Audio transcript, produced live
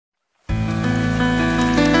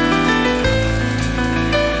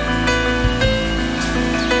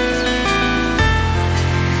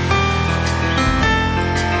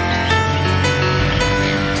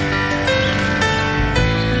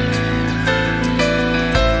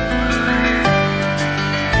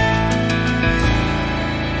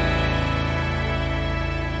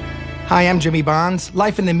Hi, I'm Jimmy Barnes.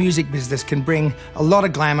 Life in the music business can bring a lot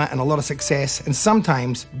of glamour and a lot of success, and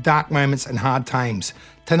sometimes dark moments and hard times.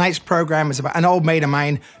 Tonight's program is about an old mate of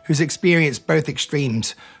mine who's experienced both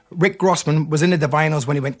extremes. Rick Grossman was in the Divinyls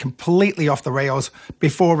when he went completely off the rails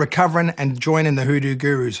before recovering and joining the Hoodoo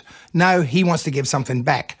Gurus. Now he wants to give something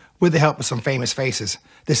back with the help of some famous faces.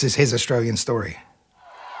 This is his Australian story.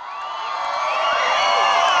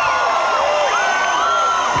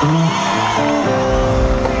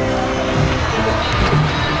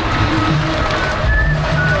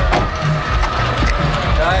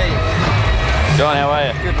 John, how are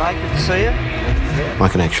you? Good, mate. Good to see you. I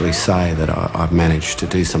can actually say that I've managed to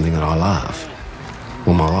do something that I love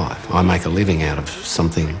all my life. I make a living out of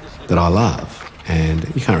something that I love, and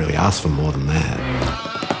you can't really ask for more than that.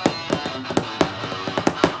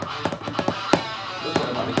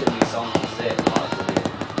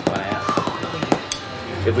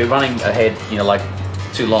 If we're running ahead, like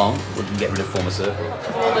too long, we can get rid of former circle.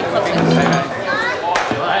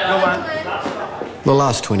 The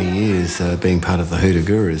last 20 years being part of the Hoodoo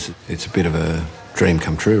Gurus, it's a bit of a dream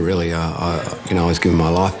come true, really. I was giving my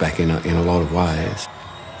life back in a lot of ways.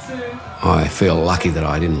 I feel lucky that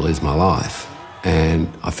I didn't lose my life,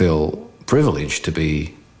 and I feel privileged to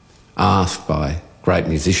be asked by great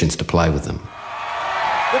musicians to play with them.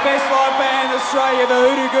 The best live band in Australia, the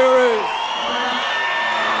Hoodoo Gurus.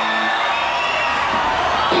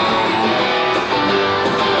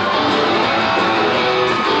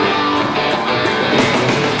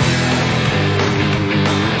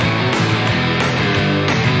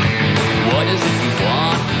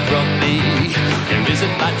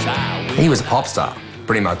 He was a pop star,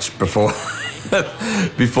 pretty much before,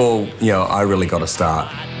 I really got a start.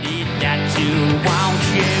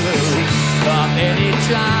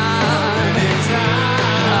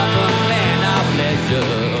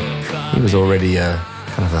 He was already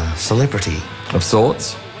kind of a celebrity of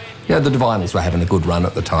sorts. The Divinyls were having a good run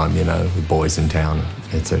at the time, with boys in town,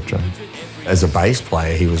 etc. As a bass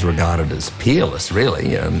player, he was regarded as peerless,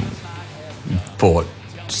 really. For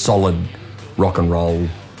solid rock and roll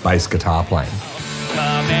bass guitar playing.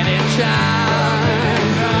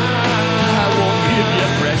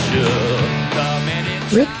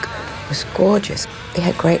 Rick was gorgeous. He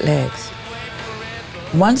had great legs.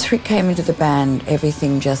 Once Rick came into the band,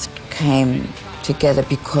 everything just came together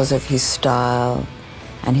because of his style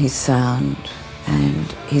and his sound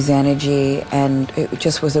and his energy, and it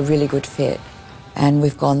just was a really good fit. And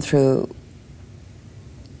we've gone through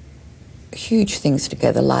huge things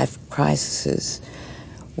together, life crises.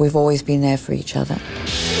 We've always been there for each other.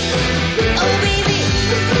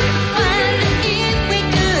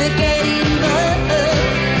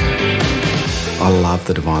 I love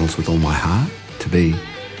the Divinyls with all my heart. To be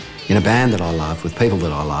in a band that I love, with people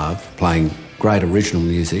that I love, playing great original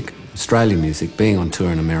music, Australian music, being on tour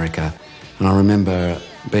in America. And I remember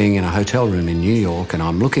being in a hotel room in New York, and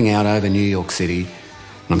I'm looking out over New York City,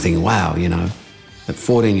 and I'm thinking, wow, that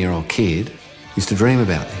 14-year-old kid used to dream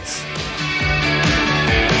about this.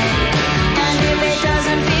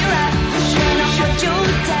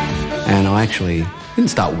 And I actually didn't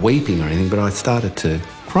start weeping or anything, but I started to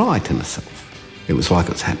cry to myself. It was like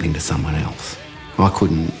it was happening to someone else. I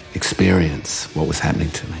couldn't experience what was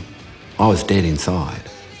happening to me. I was dead inside.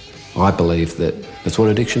 I believe that that's what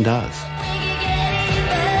addiction does.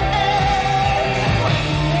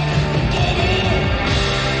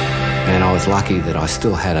 And I was lucky that I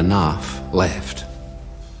still had enough left.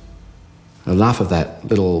 Enough of that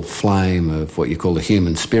little flame of what you call the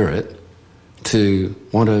human spirit to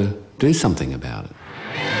want to do something about it.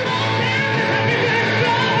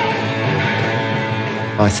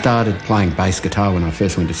 I started playing bass guitar when I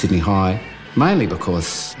first went to Sydney High, mainly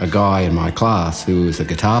because a guy in my class who was a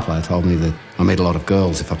guitar player told me that I meet a lot of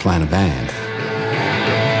girls if I play in a band.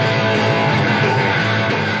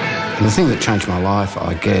 And the thing that changed my life,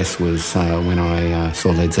 I guess, was when I saw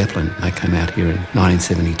Led Zeppelin. They came out here in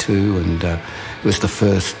 1972, and it was the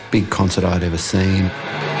first big concert I'd ever seen.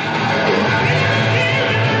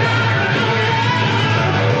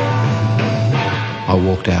 I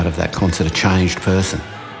walked out of that concert a changed person,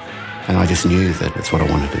 and I just knew that that's what I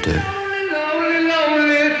wanted to do.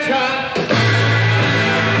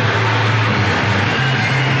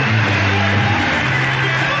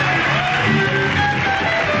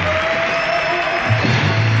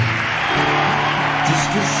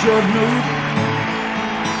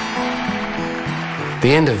 At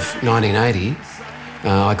the end of 1980,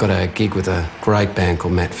 I got a gig with a great band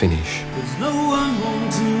called Matt Finish.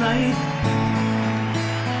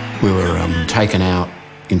 We were taken out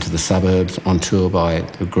into the suburbs on tour by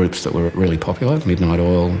the groups that were really popular, Midnight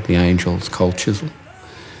Oil, The Angels, Cold Chisel.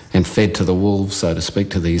 and fed to the wolves, so to speak,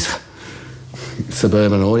 to these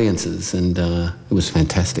suburban audiences, and it was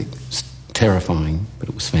fantastic. It was terrifying, but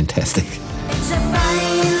it was fantastic. It's a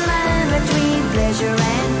fine line between pleasure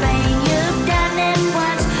and pain. You've done it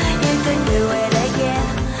once, you can do it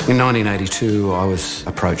again. In 1982, I was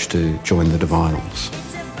approached to join the Divinyls.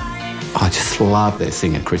 I just loved their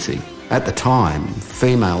singer, Chrissy. At the time,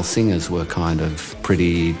 female singers were kind of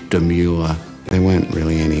pretty demure. There weren't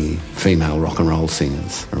really any female rock and roll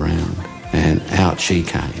singers around. And out she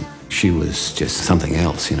came. She was just something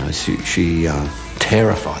else, you know. She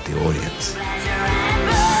terrified the audience.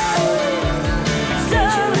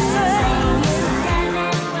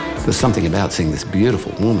 There's something about seeing this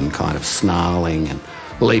beautiful woman kind of snarling and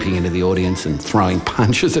leaping into the audience and throwing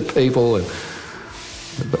punches at people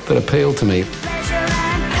that appealed to me.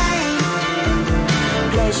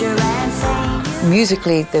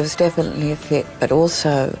 Musically, there was definitely a fit, but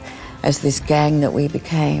also as this gang that we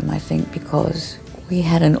became, I think, because we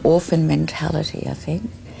had an orphan mentality, I think.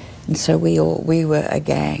 And so we were a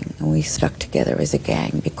gang, and we stuck together as a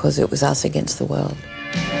gang because it was us against the world.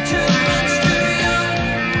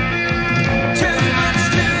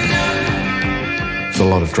 There's a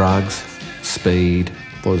lot of drugs. Speed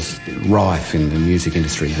was rife in the music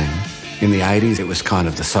industry then. In the 80s, it was kind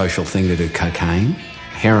of the social thing to do cocaine.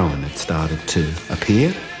 Heroin had started to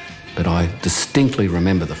appear, but I distinctly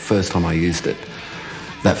remember the first time I used it,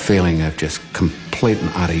 that feeling of just complete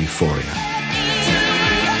and utter euphoria.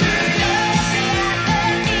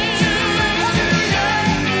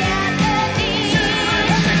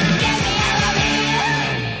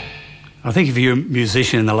 I think if you're a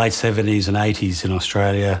musician in the late 70s and 80s in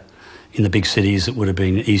Australia, in the big cities, it would have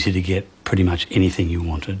been easy to get pretty much anything you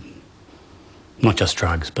wanted. Not just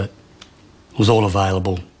drugs, but it was all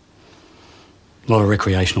available. A lot of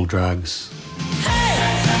recreational drugs.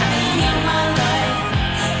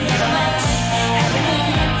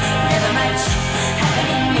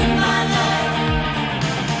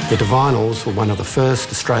 The Divinyls were one of the first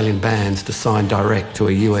Australian bands to sign direct to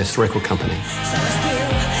a US record company.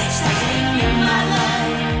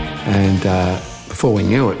 And before we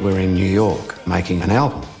knew it, we were in New York making an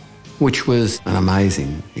album, which was an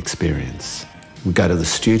amazing experience. We'd go to the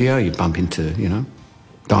studio, you'd bump into, you know,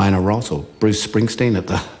 Diana Ross or Bruce Springsteen at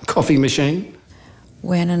the coffee machine.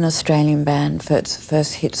 When an Australian band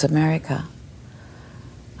first hits America,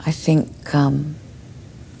 I think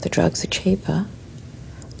the drugs are cheaper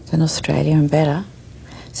than Australia and better.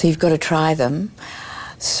 So you've got to try them.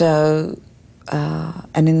 So,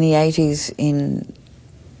 and in the 80s in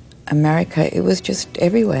America, it was just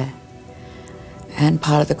everywhere and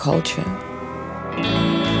part of the culture.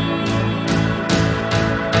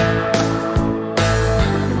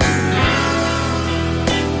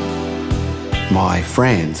 My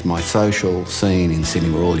friends, my social scene in Sydney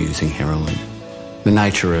were all using heroin. The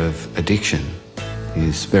nature of addiction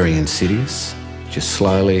is very insidious. Just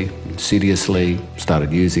slowly, insidiously,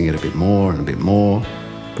 started using it a bit more and a bit more.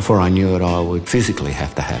 Before I knew it, I would physically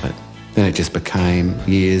have to have it. Then it just became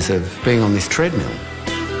years of being on this treadmill.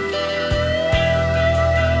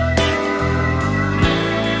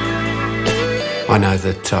 I know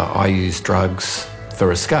that I use drugs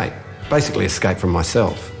for escape, basically escape from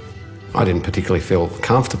myself. I didn't particularly feel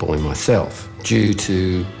comfortable in myself due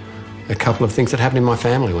to a couple of things that happened in my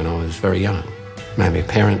family when I was very young. Maybe a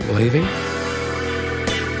parent leaving.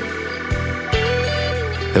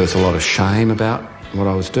 There was a lot of shame about what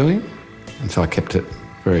I was doing, and so I kept it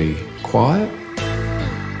very quiet.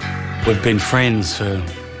 We've been friends for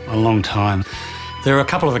a long time. There were a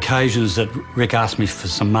couple of occasions that Rick asked me for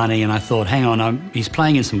some money, and I thought, hang on, he's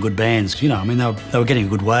playing in some good bands. You know, I mean, they were getting a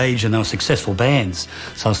good wage and they were successful bands.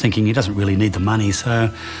 So I was thinking, he doesn't really need the money. So,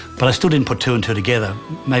 but I still didn't put two and two together.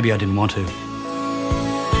 Maybe I didn't want to.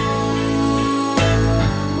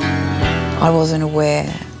 I wasn't aware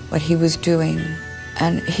what he was doing.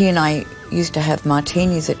 And he and I used to have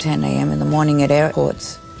martinis at 10 a.m. in the morning at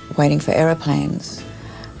airports, waiting for aeroplanes.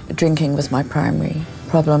 Drinking was my primary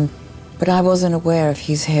problem. But I wasn't aware of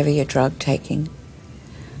his heavier drug taking.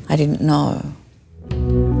 I didn't know.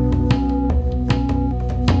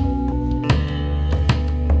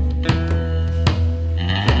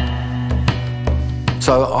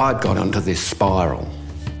 So I'd got onto this spiral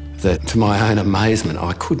that, to my own amazement,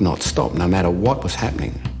 I could not stop no matter what was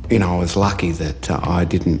happening. You know, I was lucky that I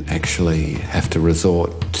didn't actually have to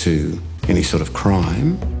resort to any sort of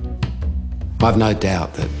crime. I've no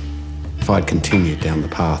doubt that if I'd continued down the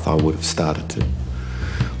path, I would have started to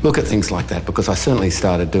look at things like that, because I certainly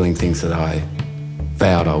started doing things that I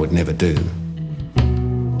vowed I would never do.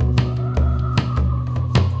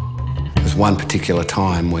 There was one particular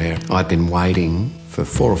time where I'd been waiting for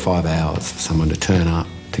 4 or 5 hours for someone to turn up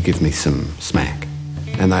to give me some smack.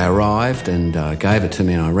 And they arrived and gave it to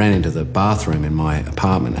me, and I ran into the bathroom in my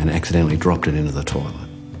apartment and accidentally dropped it into the toilet.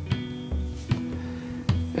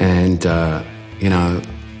 And, you know,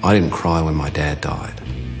 I didn't cry when my dad died.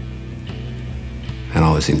 And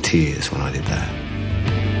I was in tears when I did that.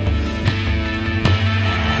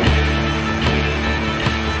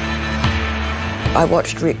 I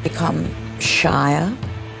watched Rick become shyer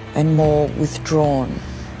and more withdrawn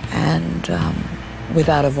and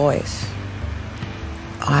without a voice.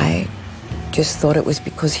 I just thought it was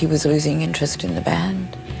because he was losing interest in the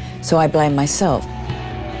band. So I blamed myself.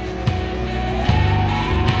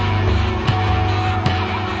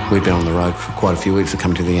 We'd been on the road for quite a few weeks. We'd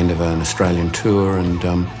come to the end of an Australian tour and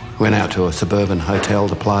went out to a suburban hotel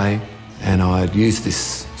to play, and I'd used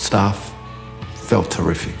this stuff. Felt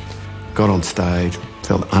terrific. Got on stage,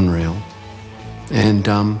 felt unreal. And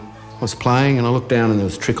I was playing and I looked down and there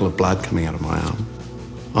was a trickle of blood coming out of my arm.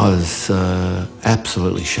 I was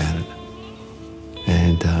absolutely shattered.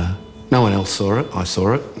 And no one else saw it. I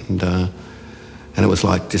saw it. And it was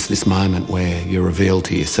like just this moment where you're revealed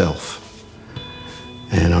to yourself.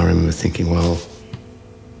 And I remember thinking, well,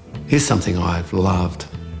 here's something I've loved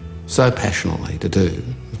so passionately to do,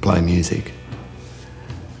 play music.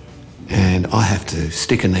 And I have to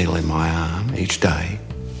stick a needle in my arm each day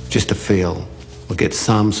just to feel or get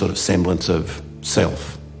some sort of semblance of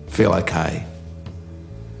self, feel okay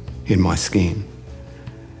in my skin.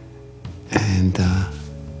 And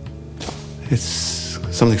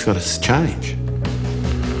something's got to change.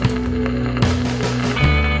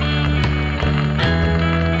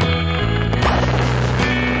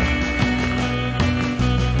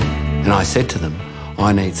 And I said to them,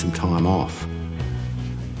 I need some time off.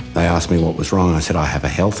 They asked me what was wrong. I said, I have a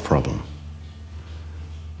health problem.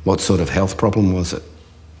 What sort of health problem was it?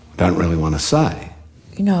 I don't really want to say.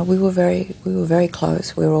 You know, we were very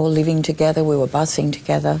close. We were all living together. We were busing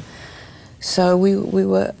together. So we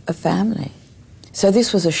were a family. So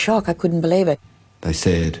this was a shock. I couldn't believe it. They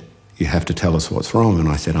said, you have to tell us what's wrong. And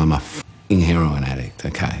I said, I'm a f***ing heroin addict,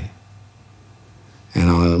 okay? And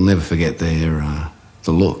I'll never forget the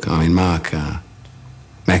look. I mean, Mark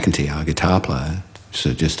McEntee, our guitar player,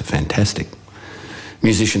 just a fantastic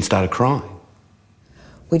musician, started crying.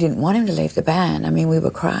 We didn't want him to leave the band. I mean, we were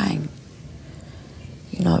crying.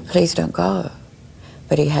 You know, please don't go.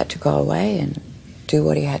 But he had to go away and do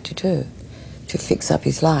what he had to do to fix up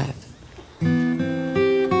his life.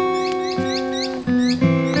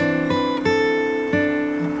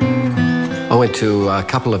 I went to a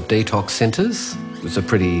couple of detox centres. It was a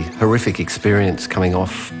pretty horrific experience coming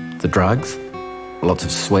off the drugs. Lots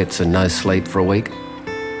of sweats and no sleep for a week.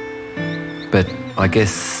 But I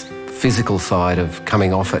guess the physical side of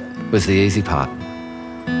coming off it was the easy part.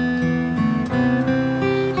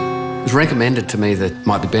 It was recommended to me that it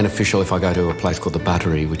might be beneficial if I go to a place called the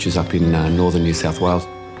Buttery, which is up in northern New South Wales,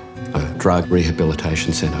 a drug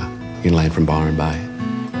rehabilitation centre inland from Byron Bay.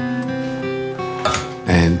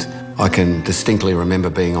 And I can distinctly remember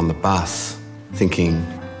being on the bus thinking,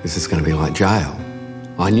 this is going to be like jail.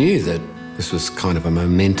 I knew that this was kind of a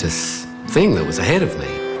momentous thing that was ahead of me.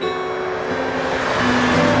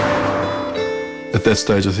 At that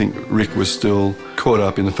stage, I think Rick was still caught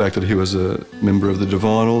up in the fact that he was a member of the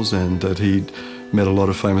Divinyls and that he'd met a lot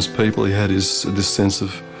of famous people. He had this sense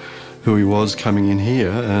of who he was coming in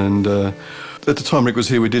here. And at the time Rick was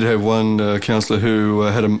here, we did have one counsellor who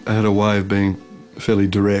had a way of being fairly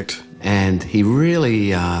direct. And he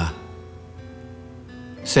really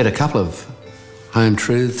said a couple of home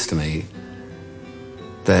truths to me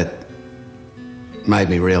that made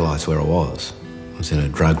me realise where I was. I was in a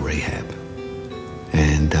drug rehab.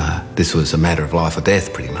 And this was a matter of life or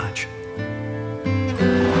death, pretty much.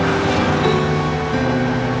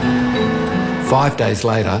 5 days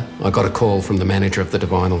later, I got a call from the manager of the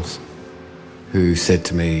Divinyls, who said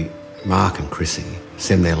to me, Mark and Chrissy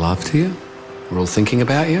send their love to you. We're all thinking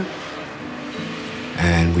about you.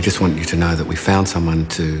 And we just want you to know that we found someone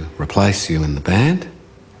to replace you in the band,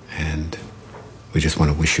 and we just want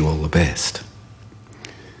to wish you all the best.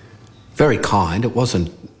 Very kind. It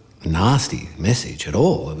wasn't a nasty message at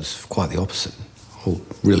all. It was quite the opposite. All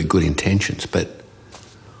really good intentions, but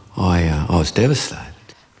I was devastated.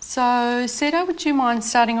 So, Sito, would you mind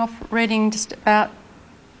starting off reading just about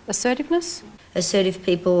assertiveness? Assertive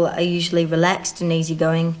people are usually relaxed and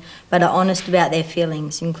easygoing, but are honest about their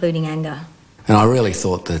feelings, including anger. And I really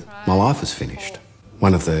thought that my life was finished.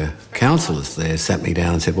 One of the counsellors there sat me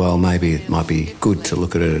down and said, well, maybe it might be good to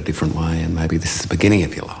look at it a different way and maybe this is the beginning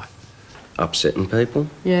of your life. Upsetting people?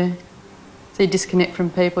 Yeah. So you disconnect from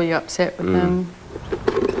people, you're upset with them.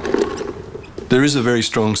 There is a very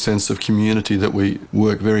strong sense of community that we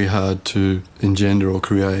work very hard to engender or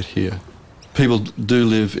create here. People do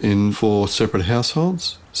live in 4 separate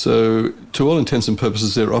households, so to all intents and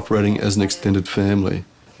purposes they're operating as an extended family,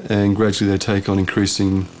 and gradually they take on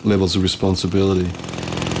increasing levels of responsibility.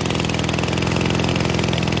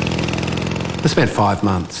 I spent 5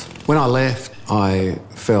 months. When I left, I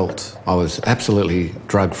felt I was absolutely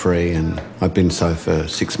drug-free, and I've been so for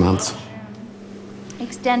 6 months.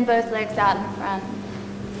 Extend both legs out in front.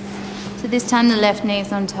 So this time the left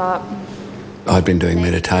knee's on top. I'd been doing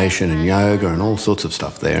meditation and yoga and all sorts of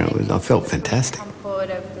stuff there. I felt fantastic. Come forward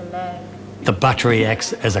over the leg. The Buttery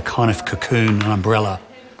acts as a kind of cocoon, an umbrella,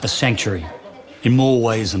 a sanctuary. In more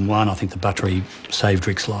ways than one, I think the Buttery saved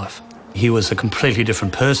Rick's life. He was a completely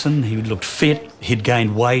different person. He looked fit. He'd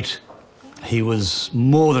gained weight. He was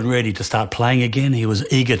more than ready to start playing again. He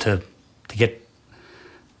was eager to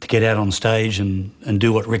get out on stage and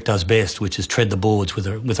do what Rick does best, which is tread the boards with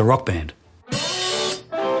a rock band.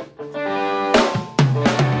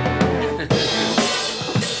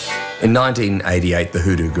 In 1988, the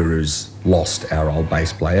Hoodoo Gurus lost our old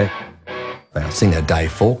bass player. Our singer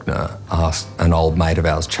Dave Faulkner asked an old mate of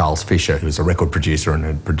ours, Charles Fisher, who was a record producer and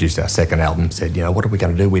had produced our second album, said, you know, what are we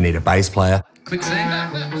going to do? We need a bass player. Quick scene.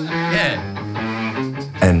 Yeah.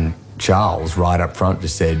 And Charles, right up front,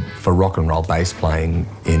 just said, for rock and roll bass playing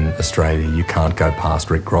in Australia, you can't go past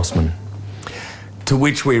Rick Grossman. To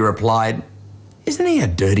which we replied, isn't he a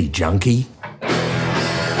dirty junkie?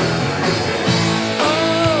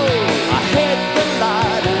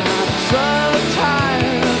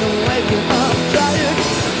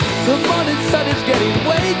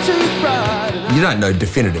 You don't know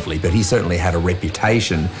definitively, but he certainly had a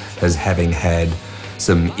reputation as having had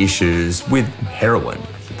some issues with heroin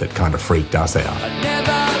that kind of freaked us out.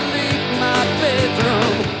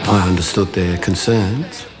 I understood their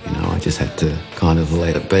concerns. You know, I just had to kind of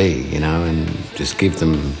let it be, you know, and just give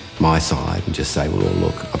them my side and just say, well,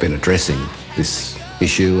 look, I've been addressing this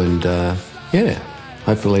issue and, yeah,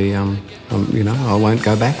 hopefully, you know, I won't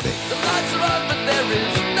go back there.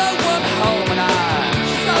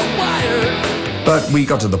 But we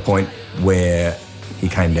got to the point where he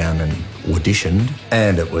came down and auditioned,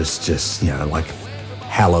 and it was just, you know, like,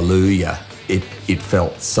 hallelujah. It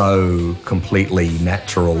felt so completely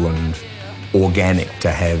natural and organic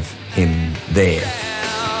to have him there.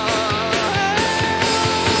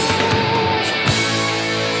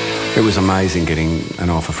 It was amazing getting an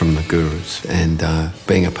offer from the Gurus and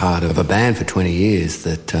being a part of a band for 20 years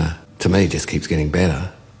that, to me, just keeps getting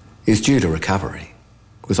better, is due to recovery.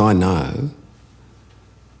 Because I know,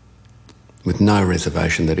 with no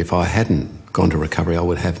reservation, that if I hadn't gone to recovery, I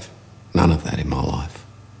would have none of that in my life.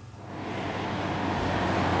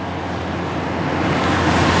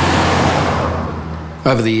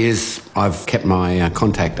 Over the years, I've kept my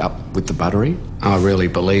contact up with the Buttery. I really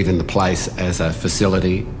believe in the place as a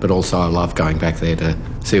facility, but also I love going back there to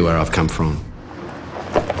see where I've come from.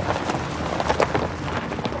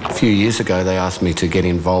 A few years ago, they asked me to get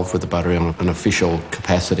involved with the Buttery on an official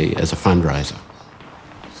capacity as a fundraiser.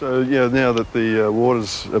 So, yeah, now that the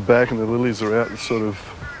waters are back and the lilies are out, it's sort of,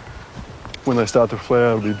 when they start to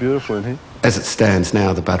flower, it'll be beautiful in here. As it stands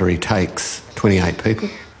now, the Buttery takes 28 people.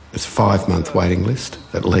 It's a 5-month waiting list,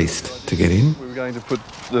 at least, to get in. We were going to put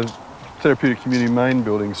the therapeutic community main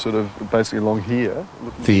building sort of basically along here.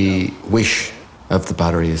 The wish of the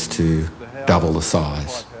Buttery is to double the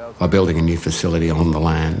size by building a new facility on the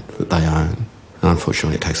land that they own. And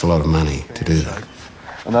unfortunately, it takes a lot of money to do that.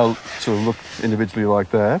 And they'll sort of look individually like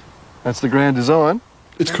that. That's the grand design.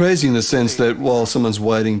 It's crazy in the sense that while someone's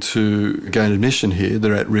waiting to gain admission here,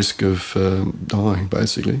 they're at risk of dying,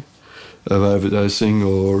 basically, of overdosing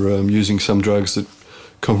or using some drugs that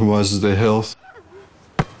compromises their health.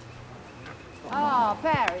 Oh,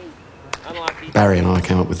 Barry. Barry and I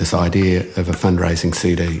came up with this idea of a fundraising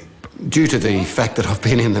CD. Due to the fact that I've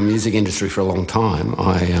been in the music industry for a long time,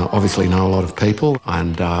 I obviously know a lot of people,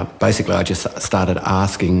 and basically I just started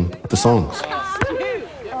asking for songs.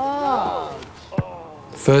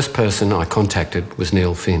 The first person I contacted was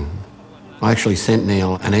Neil Finn. I actually sent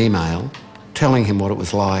Neil an email telling him what it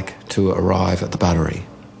was like to arrive at the Buttery.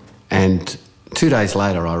 And 2 days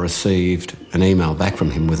later, I received an email back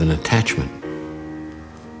from him with an attachment,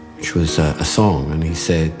 which was a song, and he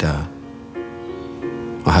said,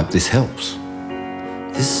 I hope this helps.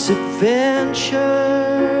 This adventure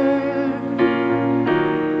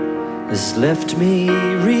has left me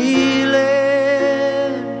reeling.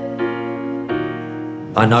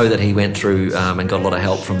 I know that he went through and got a lot of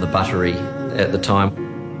help from the Buttery at the time.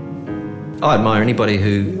 I admire anybody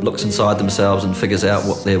who looks inside themselves and figures out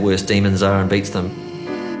what their worst demons are and beats them.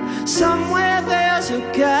 Somewhere there's a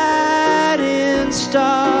guiding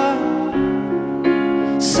star.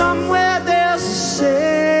 Somewhere there's a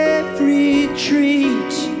safe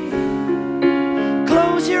retreat.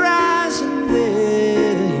 Close your eyes and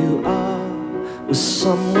there you are. Well,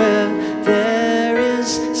 somewhere there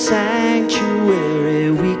is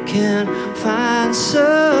sanctuary. We can find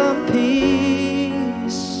some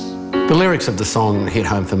peace. The lyrics of the song hit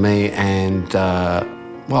home for me, and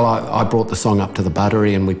well, I brought the song up to the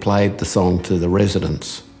Buttery and we played the song to the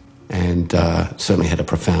residents, and certainly had a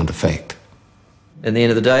profound effect. At the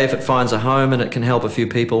end of the day, if it finds a home and it can help a few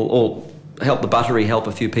people, or help the Buttery help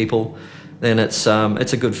a few people, then it's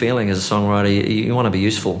a good feeling as a songwriter. You want to be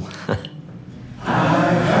useful.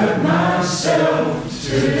 I hurt myself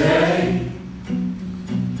today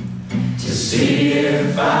to see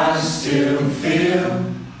if I still feel.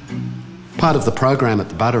 Part of the program at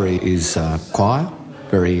the Buttery is choir,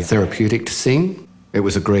 very therapeutic to sing. It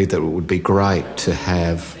was agreed that it would be great to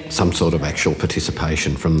have some sort of actual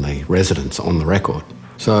participation from the residents on the record.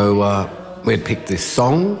 So we had picked this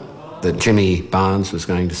song that Jimmy Barnes was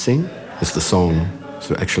going to sing. It's the song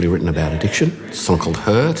actually written about addiction. It's a song called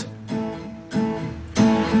Hurt.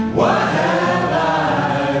 What have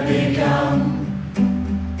I become?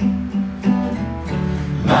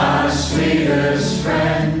 My sweetest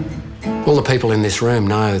friend. All the people in this room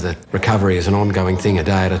know that recovery is an ongoing thing, a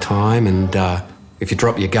day at a time, and if you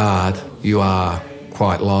drop your guard, you are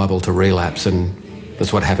quite liable to relapse, and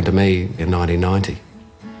that's what happened to me in 1990.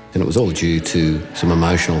 And it was all due to some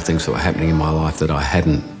emotional things that were happening in my life that I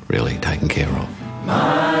hadn't really taken care of.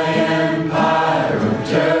 My empire of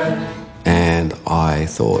dirt. And I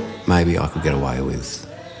thought maybe I could get away with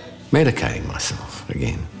medicating myself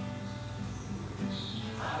again.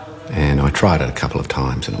 And I tried it a couple of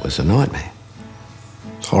times and it was a nightmare.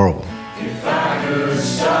 It's horrible. If I could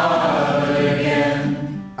start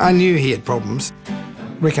again. I knew he had problems.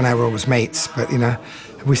 Rick and I were always mates, but, you know,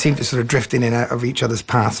 we seemed to sort of drift in and out of each other's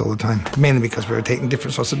paths all the time, mainly because we were taking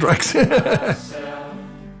different sorts of drugs.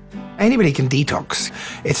 Anybody can detox.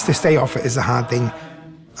 It's to stay off it is the hard thing.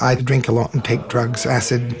 I drink a lot and take drugs,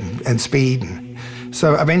 acid and speed.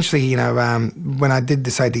 So eventually, you know, when I did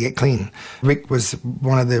decide to get clean, Rick was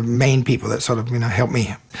one of the main people that sort of, you know, helped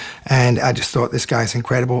me. And I just thought, this guy's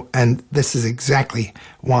incredible. And this is exactly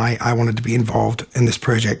why I wanted to be involved in this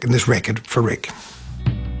project and this record for Rick.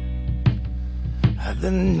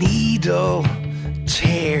 The needle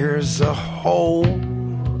tears a hole.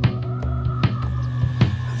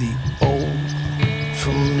 The old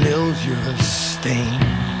familiar stain.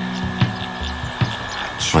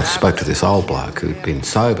 I spoke to this old bloke who'd been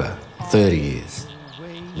sober 30 years.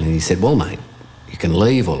 And he said, well, mate, you can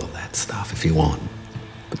leave all of that stuff if you want,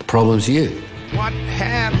 but the problem's you. What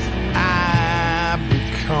have I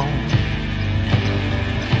become?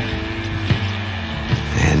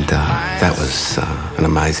 And that was an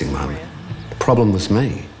amazing moment. The problem was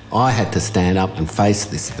me. I had to stand up and face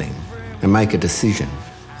this thing and make a decision.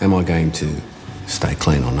 Am I going to stay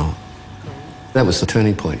clean or not? That was the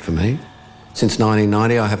turning point for me. Since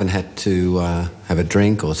 1990, I haven't had to have a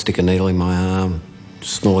drink or stick a needle in my arm,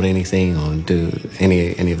 snort anything or do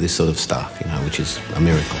any of this sort of stuff, you know, which is a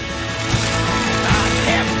miracle.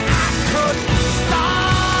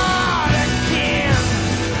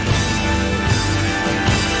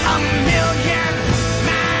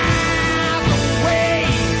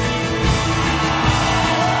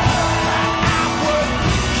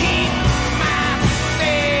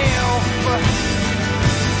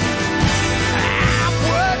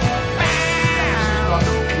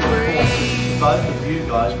 Both of you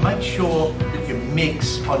guys, make sure that your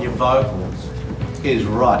mix on your vocals is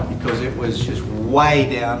right, because it was just way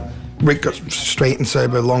down. Rick got straight and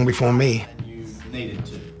sober long before me. You needed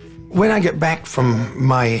to. When I got back from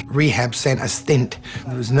my Rehab Centre stint,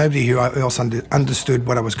 there was nobody who else understood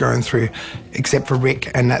what I was going through except for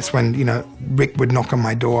Rick, and that's when, you know, Rick would knock on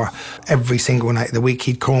my door every single night of the week.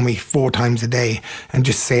 He'd call me 4 times a day and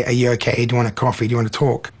just say, are you okay? Do you want a coffee? Do you want to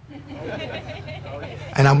talk?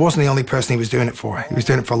 And I wasn't the only person he was doing it for. He was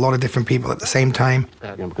doing it for a lot of different people at the same time.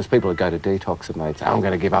 You know, because people would go to detox and they'd say, I'm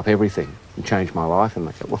going to give up everything and change my life. And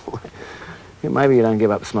they go, well, maybe you don't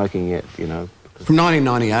give up smoking yet, you know. From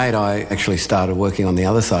 1998, I actually started working on the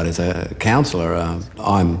other side as a counsellor.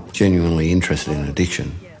 I'm genuinely interested in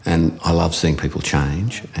addiction and I love seeing people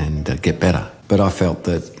change and get better. But I felt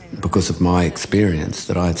that because of my experience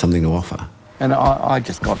that I had something to offer. And I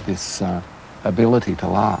just got this ability to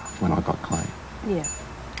laugh when I got clean. Yeah.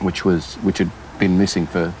 Which had been missing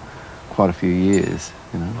for quite a few years,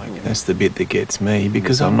 you know. That's the bit that gets me,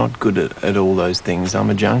 because I'm not good at all those things. I'm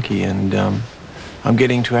a junkie, and I'm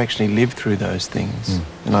getting to actually live through those things,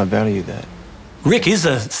 and I value that. Rick is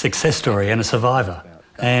a success story and a survivor.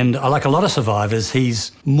 And like a lot of survivors,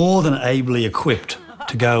 he's more than ably equipped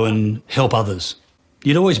to go and help others.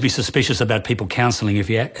 You'd always be suspicious about people counselling if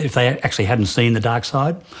they actually hadn't seen the dark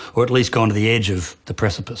side, or at least gone to the edge of the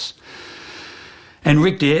precipice. And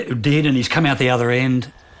Rick did, and he's come out the other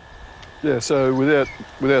end. Yeah, so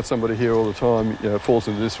without somebody here all the time, it falls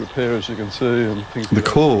into disrepair, as you can see. And things. The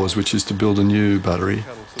cause, which is to build a new Buttery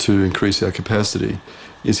to increase our capacity,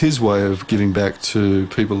 is his way of giving back to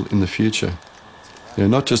people in the future.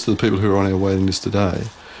 Not just to the people who are on our waiting list today,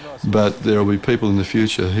 but there will be people in the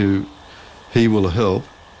future who he will help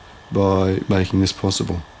by making this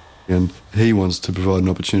possible. And he wants to provide an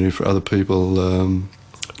opportunity for other people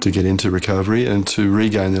to get into recovery and to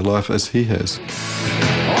regain their life as he has.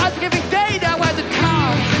 Every day now as it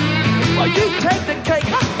comes, well, you take the cake,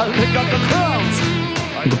 I'll pick up the crumbs.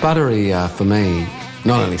 The Buttery, for me,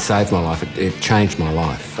 not only saved my life, it changed my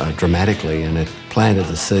life dramatically, and it planted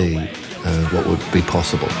the seed of what would be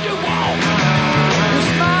possible.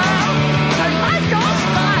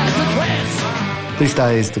 These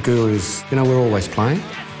days, the Gurus, we're always playing.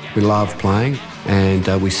 We love playing, and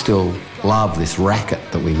we still love this racket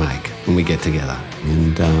that we make when we get together.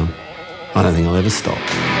 And I don't think I'll ever stop.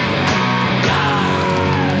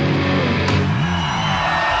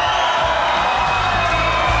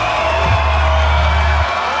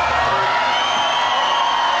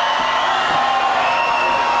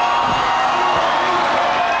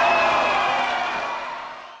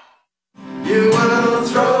 You will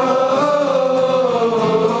throw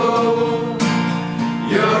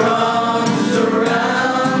your arms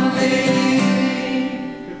around me.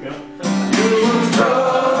 You will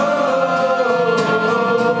throw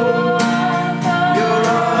your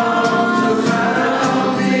arms around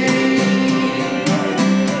me.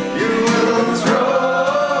 You will throw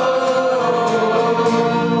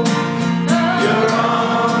your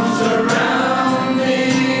arms around me.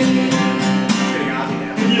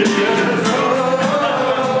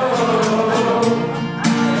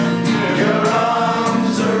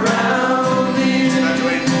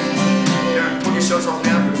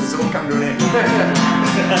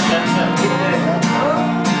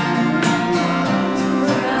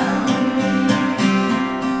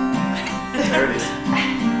 There it is.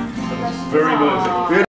 Very good.